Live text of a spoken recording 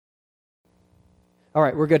All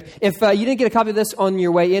right, we're good. If you didn't get a copy of this on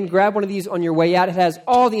your way in, grab one of these on your way out. It has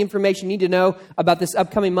all the information you need to know about this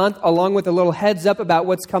upcoming month, along with a little heads up about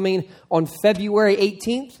what's coming on February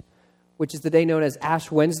 18th, which is the day known as Ash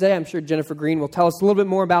Wednesday. I'm sure Jennifer Green will tell us a little bit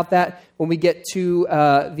more about that when we get to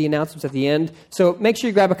the announcements at the end. So make sure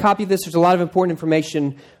you grab a copy of this. There's a lot of important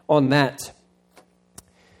information on that.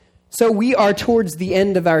 So we are towards the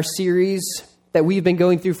end of our series that we've been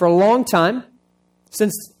going through for a long time.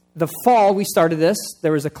 Since the fall we started this,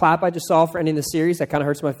 there was a clap I just saw for ending the series. That kind of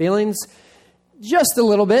hurts my feelings just a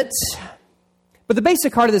little bit. But the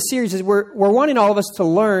basic heart of the series is we're wanting all of us to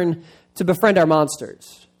learn to befriend our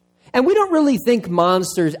monsters. And we don't really think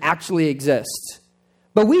monsters actually exist,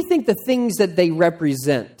 but we think the things that they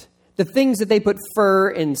represent, the things that they put fur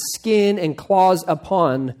and skin and claws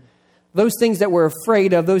upon, those things that we're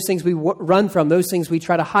afraid of, those things we run from, those things we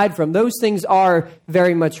try to hide from, those things are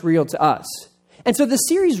very much real to us. And so the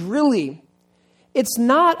series really, it's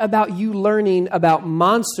not about you learning about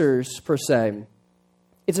monsters per se.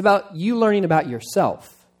 It's about you learning about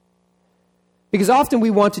yourself. Because often we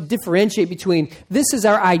want to differentiate between this is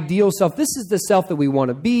our ideal self, this is the self that we want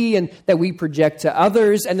to be and that we project to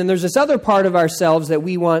others, and then there's this other part of ourselves that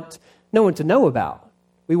we want no one to know about.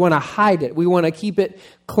 We want to hide it. We want to keep it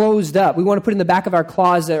closed up. We want to put it in the back of our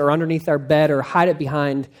closet or underneath our bed or hide it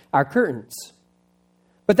behind our curtains.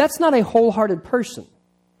 But that's not a wholehearted person.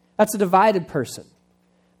 That's a divided person.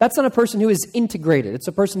 That's not a person who is integrated. It's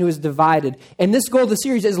a person who is divided. And this goal of the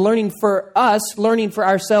series is learning for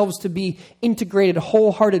ourselves to be integrated,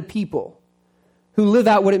 wholehearted people who live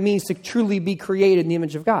out what it means to truly be created in the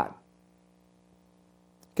image of God.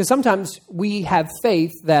 Because sometimes we have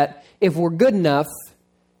faith that if we're good enough,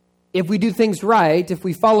 if we do things right, if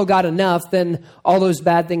we follow God enough, then all those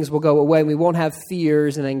bad things will go away. We won't have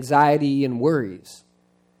fears and anxiety and worries.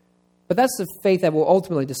 But that's the faith that will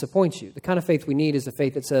ultimately disappoint you. The kind of faith we need is a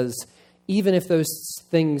faith that says, even if those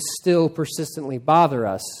things still persistently bother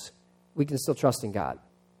us, we can still trust in God.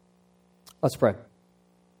 Let's pray.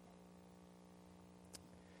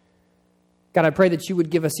 God, I pray that you would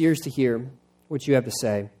give us ears to hear what you have to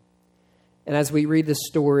say. And as we read this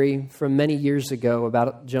story from many years ago about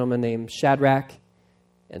a gentleman named Shadrach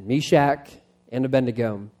and Meshach and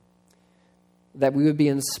Abednego, that we would be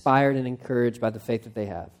inspired and encouraged by the faith that they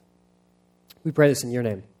have. We pray this in your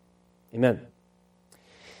name. Amen.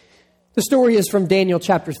 The story is from Daniel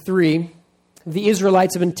chapter 3. The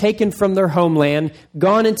Israelites have been taken from their homeland,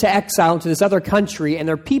 gone into exile into this other country, and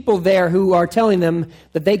there are people there who are telling them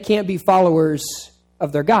that they can't be followers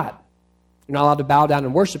of their God. You're not allowed to bow down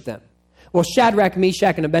and worship them. Well, Shadrach,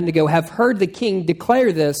 Meshach, and Abednego have heard the king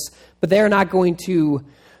declare this, but they are not going to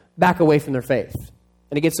back away from their faith.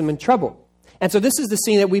 And it gets them in trouble. And so this is the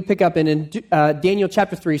scene that we pick up in Daniel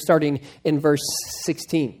chapter 3, starting in verse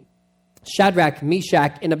 16. Shadrach,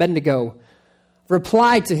 Meshach, and Abednego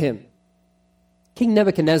replied to him, King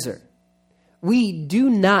Nebuchadnezzar, we do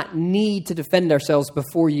not need to defend ourselves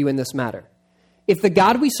before you in this matter. If the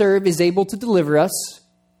God we serve is able to deliver us,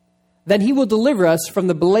 then he will deliver us from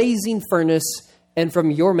the blazing furnace and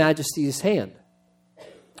from your majesty's hand.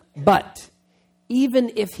 But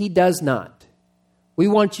even if he does not, we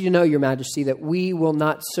want you to know, your majesty, that we will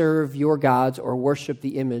not serve your gods or worship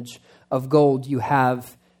the image of gold you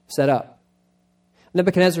have set up.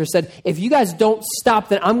 Nebuchadnezzar said, if you guys don't stop,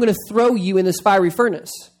 then I'm going to throw you in this fiery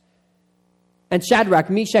furnace. And Shadrach,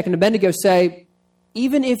 Meshach, and Abednego say,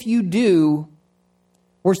 even if you do,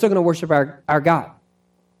 we're still going to worship our God.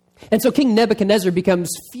 And so King Nebuchadnezzar becomes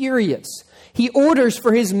furious. He orders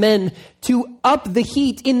for his men to up the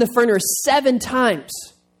heat in the furnace 7 times.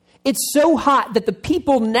 It's so hot that the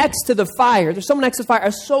people next to the fire, there's someone next to the fire,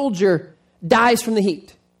 a soldier dies from the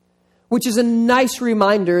heat, which is a nice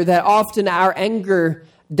reminder that often our anger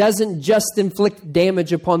doesn't just inflict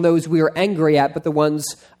damage upon those we are angry at, but the ones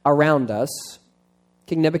around us.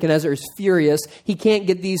 King Nebuchadnezzar is furious. He can't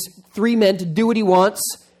get these 3 men to do what he wants.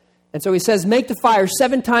 And so he says, make the fire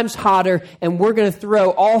 7 times hotter, and we're going to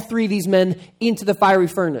throw all 3 of these men into the fiery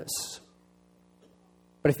furnace.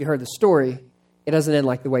 But if you heard the story, it doesn't end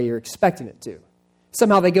like the way you're expecting it to.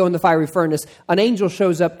 Somehow they go in the fiery furnace, an angel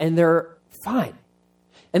shows up, and they're fine.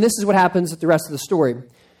 And this is what happens with the rest of the story.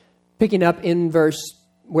 Picking up in verse,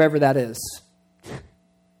 wherever that is.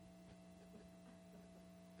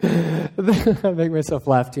 I make myself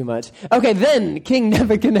laugh too much. Okay, then King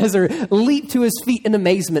Nebuchadnezzar leaped to his feet in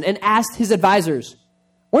amazement and asked his advisors,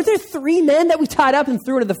 weren't there 3 men that we tied up and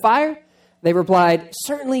threw into the fire? They replied,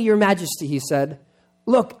 certainly, your majesty, he said.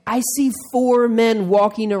 Look, I see 4 men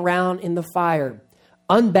walking around in the fire,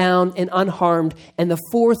 unbound and unharmed, and the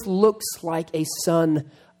 4th looks like a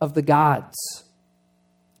son of the gods.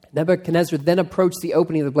 Nebuchadnezzar then approached the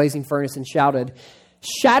opening of the blazing furnace and shouted,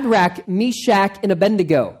 "Shadrach, Meshach, and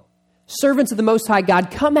Abednego, servants of the Most High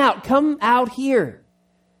God, come out here."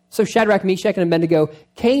 So Shadrach, Meshach, and Abednego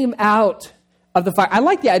came out of the fire. I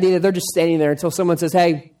like the idea that they're just standing there until someone says,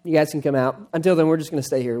 "Hey, you guys can come out." Until then, we're just going to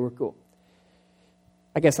stay here. We're cool.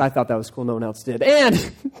 I guess I thought that was cool. No one else did. And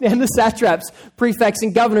the satraps, prefects,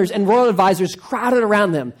 and governors and royal advisors crowded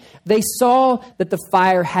around them. They saw that the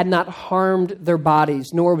fire had not harmed their bodies,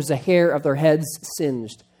 nor was a hair of their heads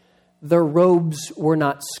singed. Their robes were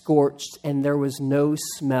not scorched, and there was no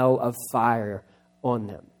smell of fire on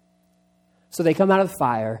them. So they come out of the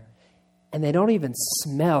fire, and they don't even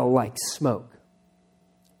smell like smoke.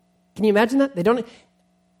 Can you imagine that?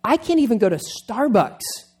 I can't even go to Starbucks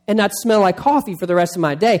and not smell like coffee for the rest of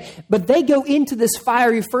my day. But they go into this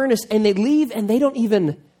fiery furnace and they leave and they don't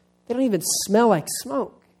even smell like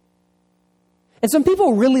smoke. And some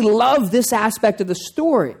people really love this aspect of the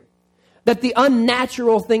story, that the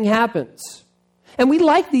unnatural thing happens. And we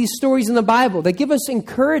like these stories in the Bible. They give us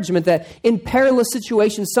encouragement that in perilous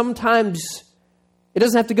situations, sometimes it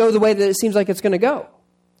doesn't have to go the way that it seems like it's going to go.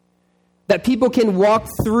 That people can walk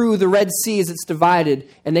through the Red Sea as it's divided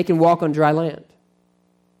and they can walk on dry land.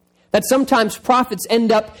 That sometimes prophets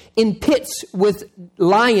end up in pits with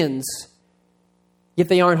lions, yet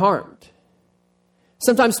they aren't harmed.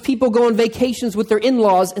 Sometimes people go on vacations with their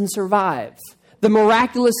in-laws and survive. The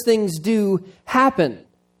miraculous things do happen.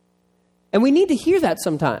 And we need to hear that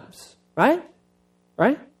sometimes, right?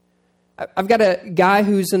 Right? I've got a guy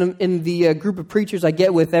who's in the group of preachers I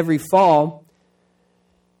get with every fall,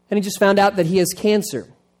 and he just found out that he has cancer,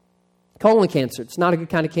 colon cancer. It's not a good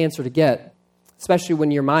kind of cancer to get, especially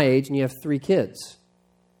when you're my age and you have 3 kids.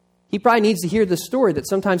 He probably needs to hear this story that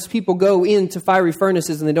sometimes people go into fiery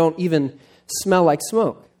furnaces and they don't even smell like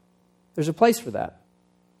smoke. There's a place for that.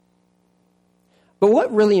 But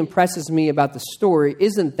what really impresses me about the story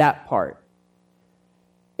isn't that part.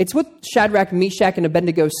 It's what Shadrach, Meshach, and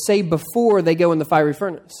Abednego say before they go in the fiery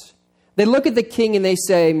furnace. They look at the king and they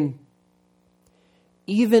say,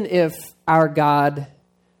 even if our God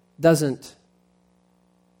doesn't,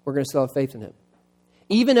 we're going to still have faith in him.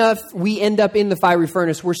 Even if we end up in the fiery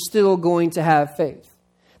furnace, we're still going to have faith.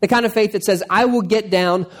 The kind of faith that says, I will get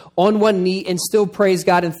down on one knee and still praise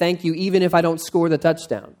God and thank you, even if I don't score the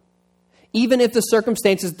touchdown. Even if the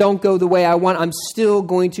circumstances don't go the way I want, I'm still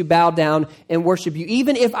going to bow down and worship you.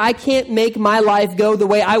 Even if I can't make my life go the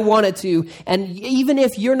way I want it to, and even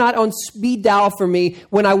if you're not on speed dial for me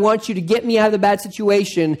when I want you to get me out of the bad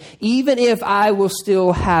situation, even if I will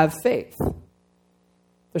still have faith.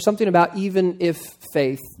 There's something about even if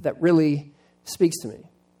faith that really speaks to me.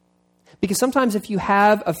 Because sometimes if you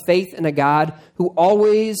have a faith in a God who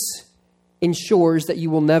always ensures that you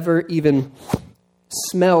will never even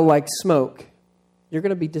smell like smoke, you're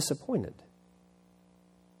going to be disappointed.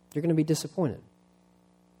 You're going to be disappointed.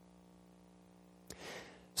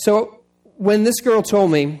 So when this girl told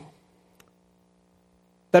me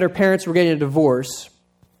that her parents were getting a divorce,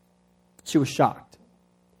 she was shocked.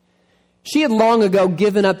 She had long ago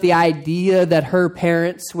given up the idea that her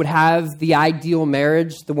parents would have the ideal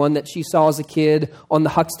marriage, the one that she saw as a kid on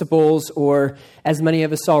the Huxtables, or as many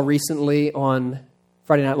of us saw recently on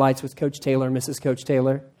Friday Night Lights with Coach Taylor, Mrs. Coach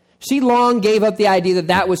Taylor. She long gave up the idea that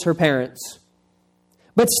that was her parents.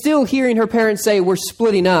 But still hearing her parents say, we're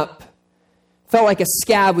splitting up, felt like a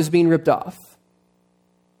scab was being ripped off.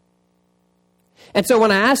 And so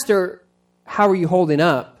when I asked her, how are you holding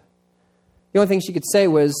up? The only thing she could say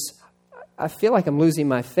was, I feel like I'm losing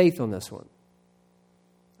my faith on this one.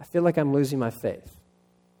 I feel like I'm losing my faith.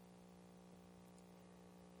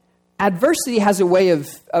 Adversity has a way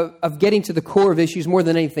of getting to the core of issues more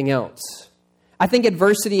than anything else. I think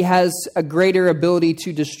adversity has a greater ability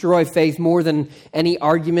to destroy faith more than any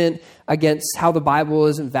argument against how the Bible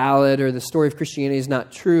isn't valid or the story of Christianity is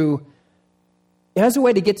not true. It has a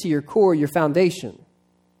way to get to your core, your foundation.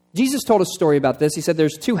 Jesus told a story about this. He said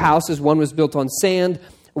there's 2 houses. One was built on sand.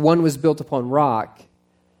 One was built upon rock.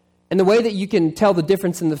 And the way that you can tell the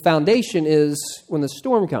difference in the foundation is when the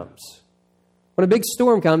storm comes. When a big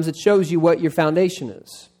storm comes, it shows you what your foundation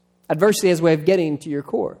is. Adversity has a way of getting to your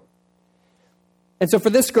core. And so for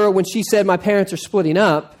this girl, when she said, my parents are splitting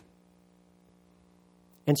up,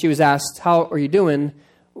 and she was asked, how are you doing?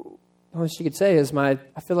 All she could say is, I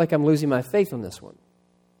feel like I'm losing my faith on this one.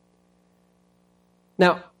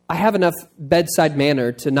 Now, I have enough bedside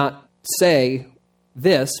manner to not say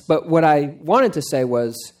this, but what I wanted to say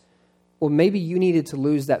was, well, maybe you needed to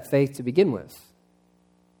lose that faith to begin with.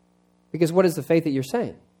 Because what is the faith that you're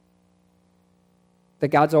saying? That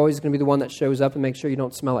God's always going to be the one that shows up and makes sure you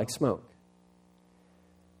don't smell like smoke.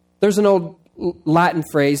 There's an old Latin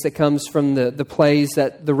phrase that comes from the plays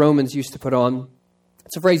that the Romans used to put on.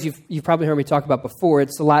 It's a phrase you've probably heard me talk about before.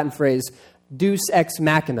 It's the Latin phrase, deus ex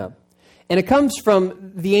machina. And it comes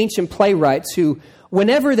from the ancient playwrights who,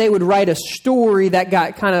 whenever they would write a story that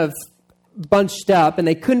got kind of bunched up and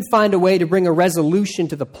they couldn't find a way to bring a resolution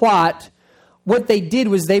to the plot, what they did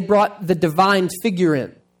was they brought the divine figure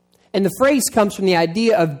in. And the phrase comes from the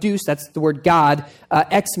idea of deus, that's the word God,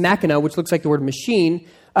 ex machina, which looks like the word machine.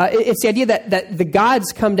 It's the idea that the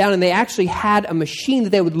gods come down and they actually had a machine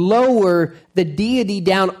that they would lower the deity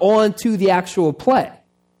down onto the actual play.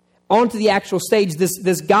 Onto the actual stage,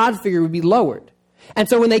 this God figure would be lowered. And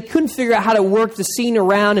so when they couldn't figure out how to work the scene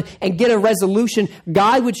around and get a resolution,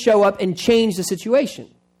 God would show up and change the situation.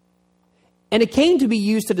 And it came to be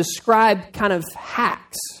used to describe kind of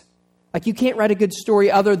hacks. Like you can't write a good story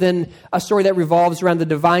other than a story that revolves around the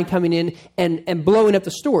divine coming in and blowing up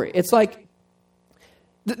the story. It's like,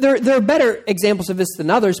 there are better examples of this than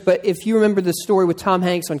others, but if you remember the story with Tom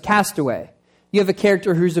Hanks on Castaway, you have a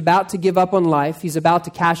character who's about to give up on life. He's about to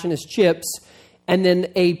cash in his chips. And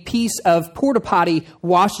then a piece of porta potty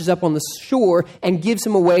washes up on the shore and gives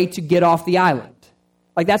him a way to get off the island.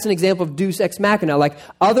 Like that's an example of deus ex machina. Like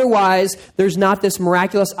otherwise, there's not this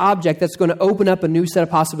miraculous object that's going to open up a new set of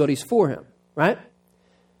possibilities for him, right?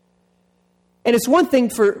 And it's one thing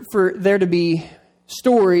for there to be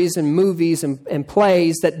stories and movies and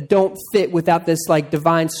plays that don't fit without this like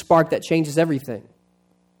divine spark that changes everything.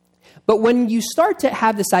 But when you start to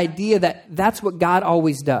have this idea that that's what God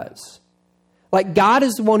always does, like God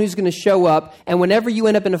is the one who's going to show up, and whenever you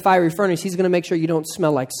end up in a fiery furnace, he's going to make sure you don't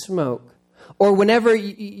smell like smoke. Or whenever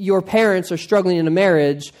your parents are struggling in a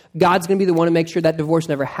marriage, God's going to be the one to make sure that divorce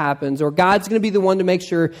never happens. Or God's going to be the one to make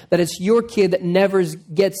sure that it's your kid that never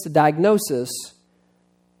gets the diagnosis.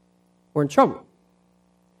 We're in trouble.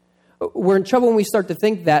 We're in trouble when we start to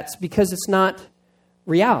think that's because it's not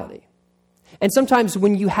reality. And sometimes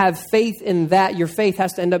when you have faith in that, your faith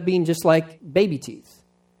has to end up being just like baby teeth.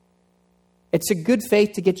 It's a good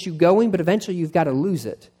faith to get you going, but eventually you've got to lose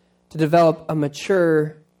it to develop a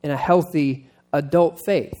mature and a healthy adult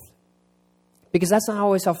faith. Because that's not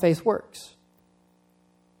always how faith works.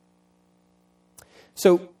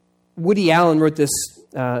 So Woody Allen wrote this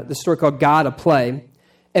story called God, a Play,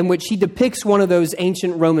 in which he depicts one of those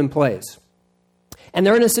ancient Roman plays. And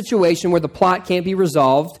they're in a situation where the plot can't be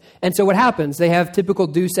resolved. And so what happens? They have typical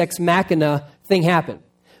deus ex machina thing happen,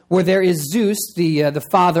 where there is Zeus, the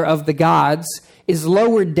father of the gods, is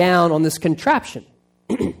lowered down on this contraption.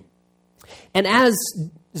 And as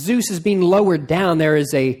Zeus is being lowered down, there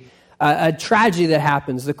is a tragedy that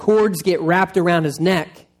happens. The cords get wrapped around his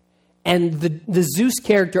neck, and the Zeus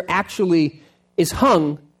character actually is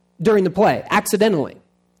hung during the play, accidentally.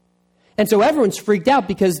 And so everyone's freaked out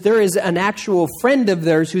because there is an actual friend of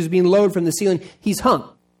theirs who's being lowered from the ceiling. He's hung.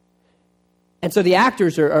 And so the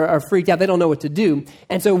actors are freaked out. They don't know what to do.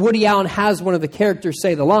 And so Woody Allen has one of the characters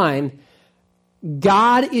say the line,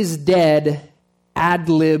 God is dead, ad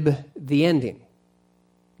lib the ending.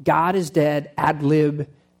 God is dead, ad lib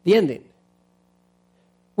the ending.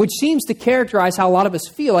 Which seems to characterize how a lot of us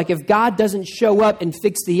feel. Like if God doesn't show up and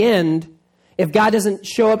fix the end, if God doesn't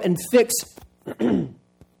show up and fix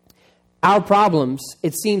our problems,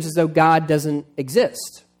 it seems as though God doesn't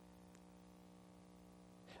exist.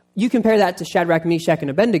 You compare that to Shadrach, Meshach, and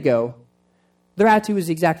Abednego, their attitude was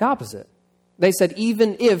the exact opposite. They said,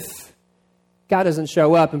 even if God doesn't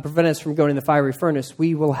show up and prevent us from going in the fiery furnace,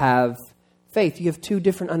 we will have faith. You have two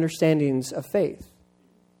different understandings of faith.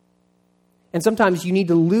 And sometimes you need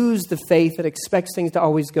to lose the faith that expects things to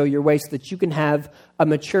always go your way so that you can have a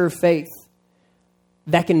mature faith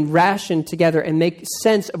that can ration together and make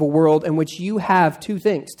sense of a world in which you have two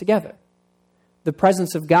things together: the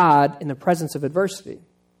presence of God and the presence of adversity.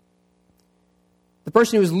 The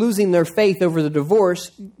person who was losing their faith over the divorce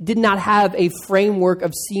did not have a framework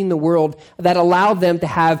of seeing the world that allowed them to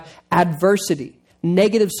have adversity,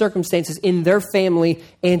 negative circumstances in their family,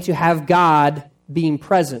 and to have God being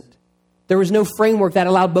present. There was no framework that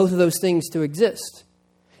allowed both of those things to exist.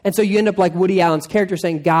 And so you end up like Woody Allen's character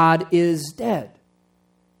saying, God is dead.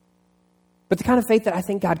 But the kind of faith that I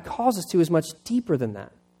think God calls us to is much deeper than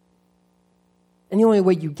that. And the only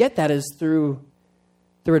way you get that is through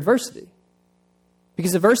adversity.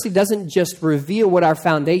 Because adversity doesn't just reveal what our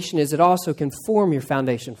foundation is, it also can form your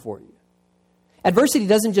foundation for you. Adversity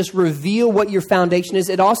doesn't just reveal what your foundation is,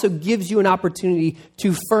 it also gives you an opportunity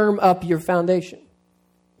to firm up your foundation.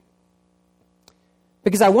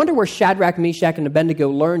 Because I wonder where Shadrach, Meshach, and Abednego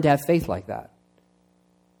learned to have faith like that.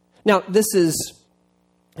 Now, this is,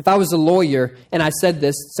 if I was a lawyer and I said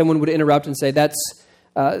this, someone would interrupt and say, that's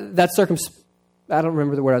I don't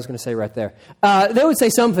remember the word I was going to say right there. They would say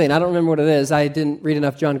something. I don't remember what it is. I didn't read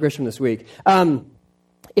enough John Grisham this week.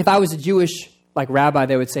 If I was a Jewish rabbi,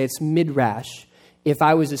 they would say it's midrash. If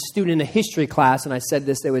I was a student in a history class and I said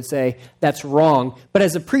this, they would say that's wrong. But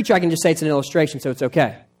as a preacher, I can just say it's an illustration, so it's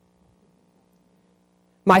okay.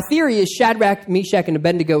 My theory is Shadrach, Meshach, and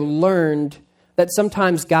Abednego learned that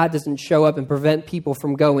sometimes God doesn't show up and prevent people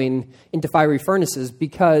from going into fiery furnaces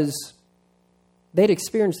because they'd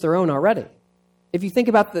experienced their own already. If you think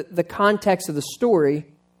about the context of the story,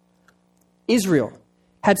 Israel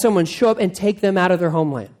had someone show up and take them out of their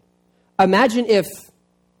homeland. Imagine if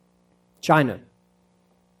China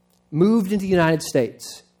moved into the United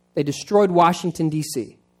States, they destroyed Washington,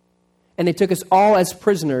 D.C., and they took us all as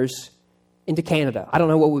prisoners into Canada. I don't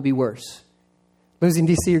know what would be worse. Losing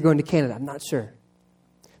D.C. or going to Canada, I'm not sure.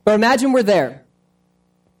 But imagine we're there.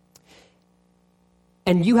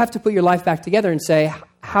 And you have to put your life back together and say,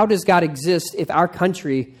 how does God exist if our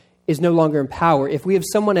country is no longer in power? If we have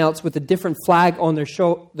someone else with a different flag on their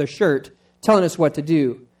shirt telling us what to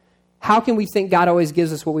do, how can we think God always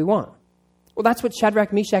gives us what we want? Well, that's what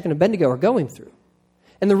Shadrach, Meshach, and Abednego are going through.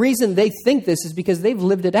 And the reason they think this is because they've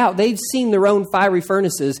lived it out. They've seen their own fiery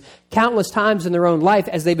furnaces countless times in their own life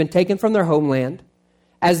as they've been taken from their homeland,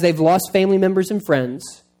 as they've lost family members and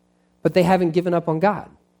friends, but they haven't given up on God.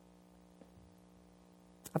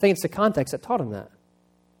 I think it's the context that taught them that.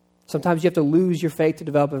 Sometimes you have to lose your faith to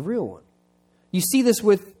develop a real one. You see this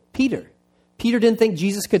with Peter. Peter didn't think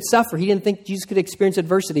Jesus could suffer. He didn't think Jesus could experience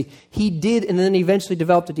adversity. He did, and then he eventually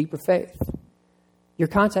developed a deeper faith. Your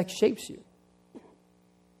context shapes you.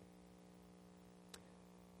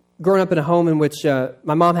 Growing up in a home in which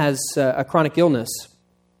my mom has a chronic illness,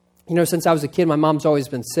 since I was a kid, my mom's always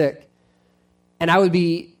been sick. And I would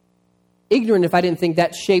be ignorant if I didn't think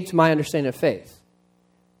that shaped my understanding of faith.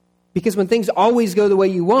 Because when things always go the way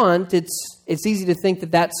you want, it's easy to think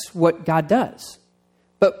that that's what God does.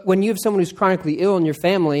 But when you have someone who's chronically ill in your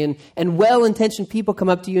family and well-intentioned people come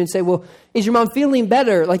up to you and say, well, is your mom feeling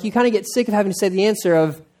better? Like you kind of get sick of having to say the answer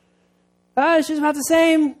of, she's about the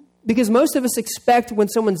same. Because most of us expect when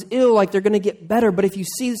someone's ill, like they're going to get better. But if you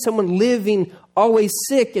see someone living always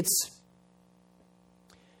sick,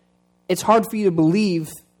 it's hard for you to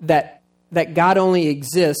believe that God only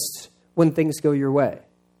exists when things go your way.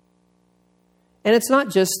 And it's not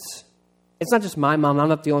just my mom. I'm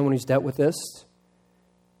not the only one who's dealt with this.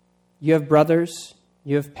 You have brothers,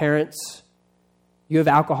 you have parents, you have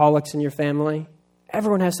alcoholics in your family.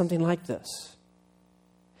 Everyone has something like this.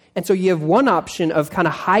 And so you have one option of kind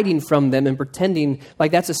of hiding from them and pretending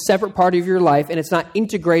like that's a separate part of your life and it's not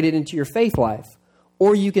integrated into your faith life.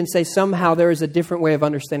 Or you can say somehow there is a different way of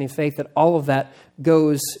understanding faith, that all of that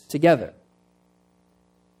goes together.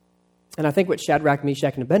 And I think what Shadrach,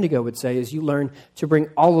 Meshach, and Abednego would say is you learn to bring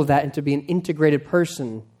all of that and to be an integrated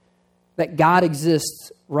person, that God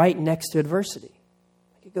exists right next to adversity.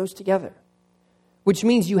 It goes together. Which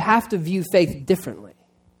means you have to view faith differently.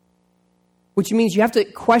 Which means you have to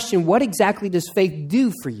question, what exactly does faith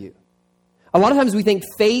do for you? A lot of times we think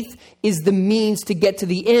faith is the means to get to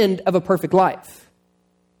the end of a perfect life.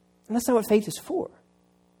 And that's not what faith is for.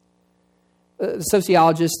 The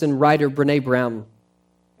sociologist and writer Brené Brown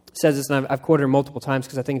says this, and I've quoted her multiple times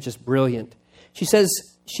because I think it's just brilliant. She says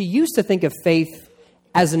she used to think of faith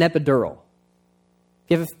as an epidural.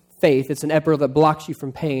 If you have faith, it's an epidural that blocks you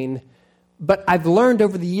from pain. But I've learned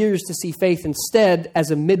over the years to see faith instead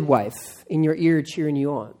as a midwife in your ear cheering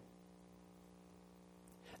you on.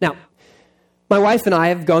 Now, my wife and I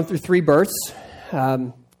have gone through 3 births.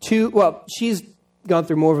 She's gone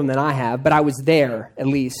through more of them than I have, but I was there at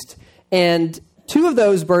least. And 2 of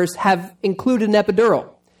those births have included an epidural,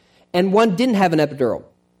 and 1 didn't have an epidural.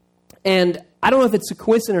 And I don't know if it's a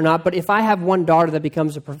coincidence or not, but if I have one daughter that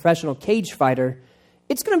becomes a professional cage fighter,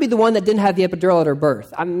 it's going to be the one that didn't have the epidural at her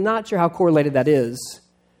birth. I'm not sure how correlated that is,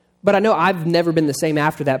 but I know I've never been the same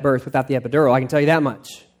after that birth without the epidural. I can tell you that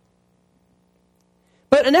much.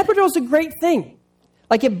 But an epidural is a great thing.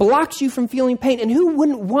 Like, it blocks you from feeling pain. And who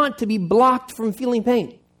wouldn't want to be blocked from feeling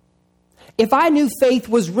pain? If I knew faith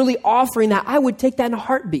was really offering that, I would take that in a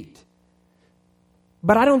heartbeat.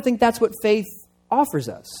 But I don't think that's what faith offers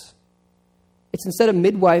us. It's instead a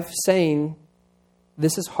midwife saying,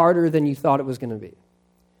 this is harder than you thought it was going to be.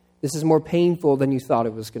 This is more painful than you thought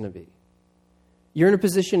it was going to be. You're in a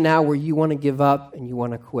position now where you want to give up and you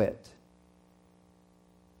want to quit.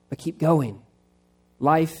 But keep going.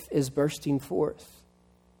 Life is bursting forth.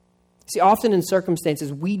 See, often in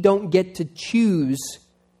circumstances, we don't get to choose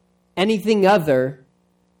anything other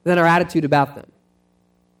than our attitude about them.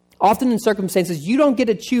 Often in circumstances, you don't get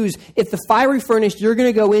to choose if the fiery furnace you're going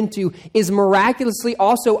to go into is miraculously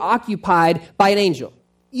also occupied by an angel.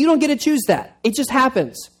 You don't get to choose that. It just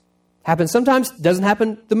happens. Happens sometimes, doesn't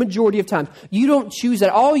happen the majority of times. You don't choose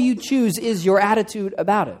that. All you choose is your attitude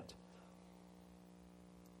about it.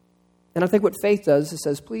 And I think what faith does is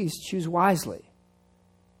says, please choose wisely.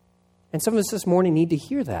 And some of us this morning need to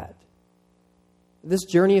hear that. This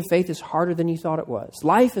journey of faith is harder than you thought it was.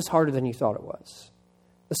 Life is harder than you thought it was.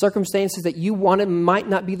 The circumstances that you wanted might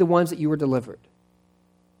not be the ones that you were delivered.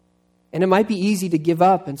 And it might be easy to give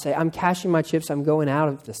up and say, I'm cashing my chips, I'm going out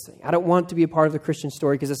of this thing. I don't want to be a part of the Christian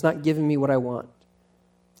story because it's not giving me what I want.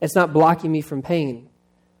 It's not blocking me from pain.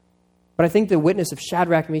 But I think the witness of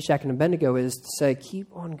Shadrach, Meshach, and Abednego is to say, keep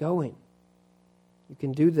on going. You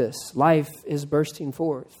can do this. Life is bursting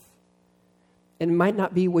forth. And it might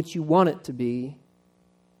not be what you want it to be,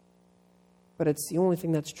 but it's the only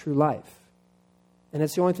thing that's true life. And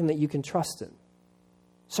it's the only thing that you can trust in.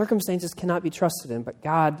 Circumstances cannot be trusted in, but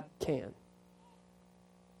God can.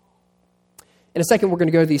 In a second, we're going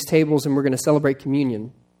to go to these tables and we're going to celebrate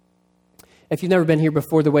communion. If you've never been here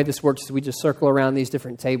before, the way this works is we just circle around these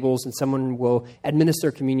different tables and someone will administer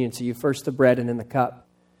communion to you, first the bread and then the cup.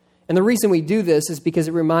 And the reason we do this is because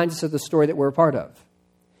it reminds us of the story that we're a part of.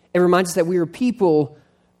 It reminds us that we are people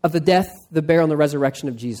of the death, the burial, and the resurrection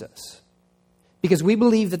of Jesus. Because we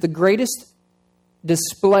believe that the greatest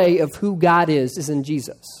display of who God is in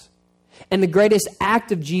Jesus. And the greatest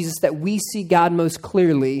act of Jesus that we see God most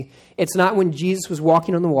clearly, it's not when Jesus was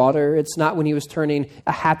walking on the water. It's not when he was turning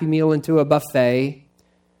a Happy Meal into a buffet.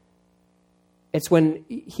 It's when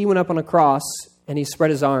he went up on a cross and he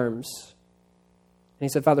spread his arms. And he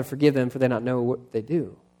said, Father, forgive them, for they not know what they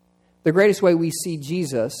do. The greatest way we see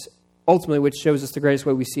Jesus, ultimately, which shows us the greatest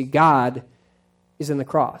way we see God, is in the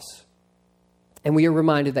cross. And we are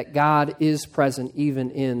reminded that God is present even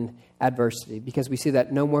in adversity, because we see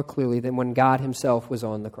that no more clearly than when God himself was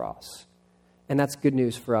on the cross. And that's good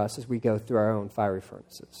news for us as we go through our own fiery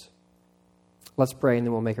furnaces. Let's pray, and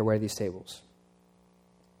then we'll make our way to these tables.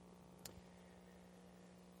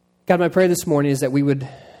 God, my prayer this morning is that we would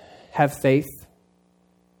have faith.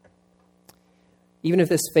 Even if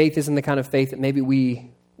this faith isn't the kind of faith that maybe we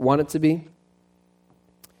want it to be.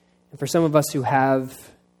 And for some of us who have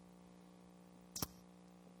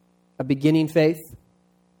a beginning faith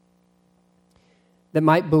that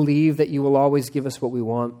might believe that you will always give us what we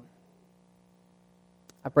want,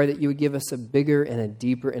 I pray that you would give us a bigger and a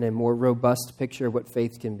deeper and a more robust picture of what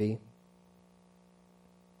faith can be.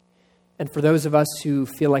 And for those of us who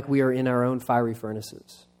feel like we are in our own fiery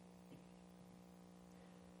furnaces,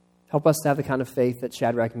 help us to have the kind of faith that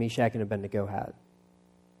Shadrach, Meshach, and Abednego had,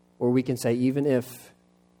 where we can say, even if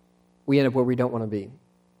we end up where we don't want to be,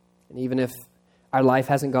 and even if our life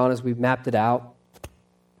hasn't gone as we've mapped it out,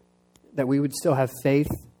 that we would still have faith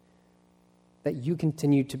that you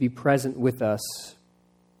continue to be present with us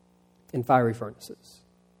in fiery furnaces.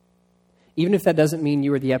 Even if that doesn't mean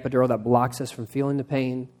you are the epidural that blocks us from feeling the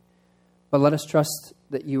pain, but let us trust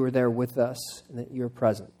that you are there with us and that you are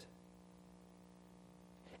present.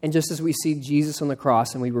 And just as we see Jesus on the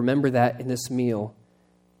cross, and we remember that in this meal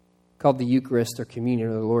called the Eucharist or communion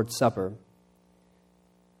or the Lord's Supper,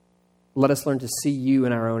 let us learn to see you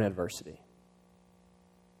in our own adversity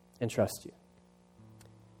and trust you.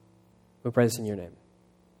 We pray this in your name.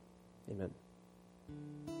 Amen.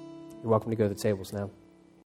 You're welcome to go to the tables now.